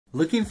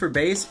Looking for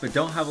bass but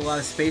don't have a lot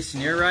of space in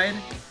your ride?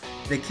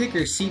 The Kicker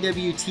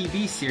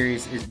CWTB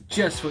series is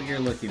just what you're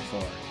looking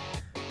for.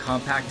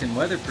 Compact and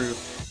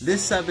weatherproof,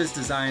 this sub is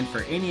designed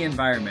for any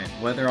environment,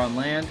 whether on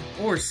land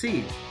or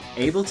sea.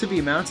 Able to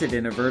be mounted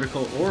in a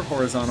vertical or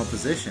horizontal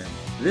position,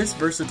 this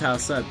versatile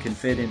sub can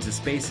fit into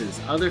spaces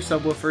other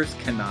subwoofers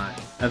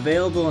cannot.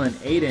 Available in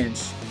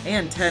 8-inch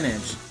and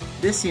 10-inch,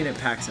 this unit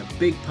packs a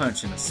big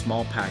punch in a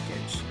small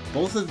package.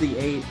 Both of the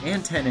 8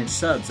 and 10-inch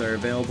subs are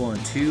available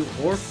in 2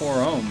 or 4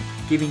 ohm,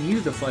 giving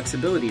you the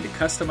flexibility to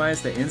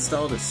customize the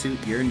install to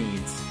suit your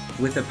needs.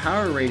 With a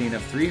power rating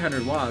of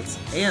 300 watts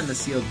and the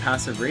sealed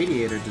passive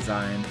radiator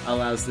design,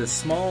 allows this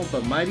small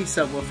but mighty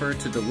subwoofer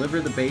to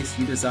deliver the bass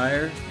you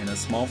desire in a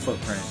small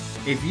footprint.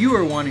 If you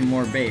are wanting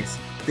more bass,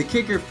 the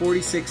Kicker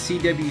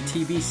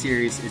 46CWTB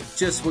series is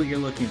just what you're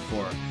looking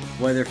for,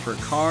 whether for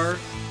car,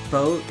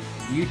 boat,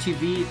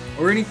 UTV,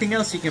 or anything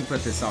else you can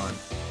put this on.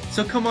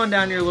 So come on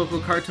down to your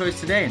local Car Toys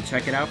today and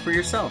check it out for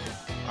yourself.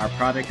 Our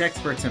product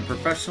experts and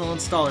professional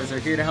installers are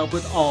here to help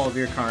with all of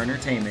your car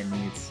entertainment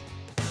needs.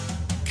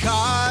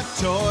 Car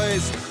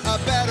Toys, a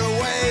better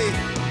way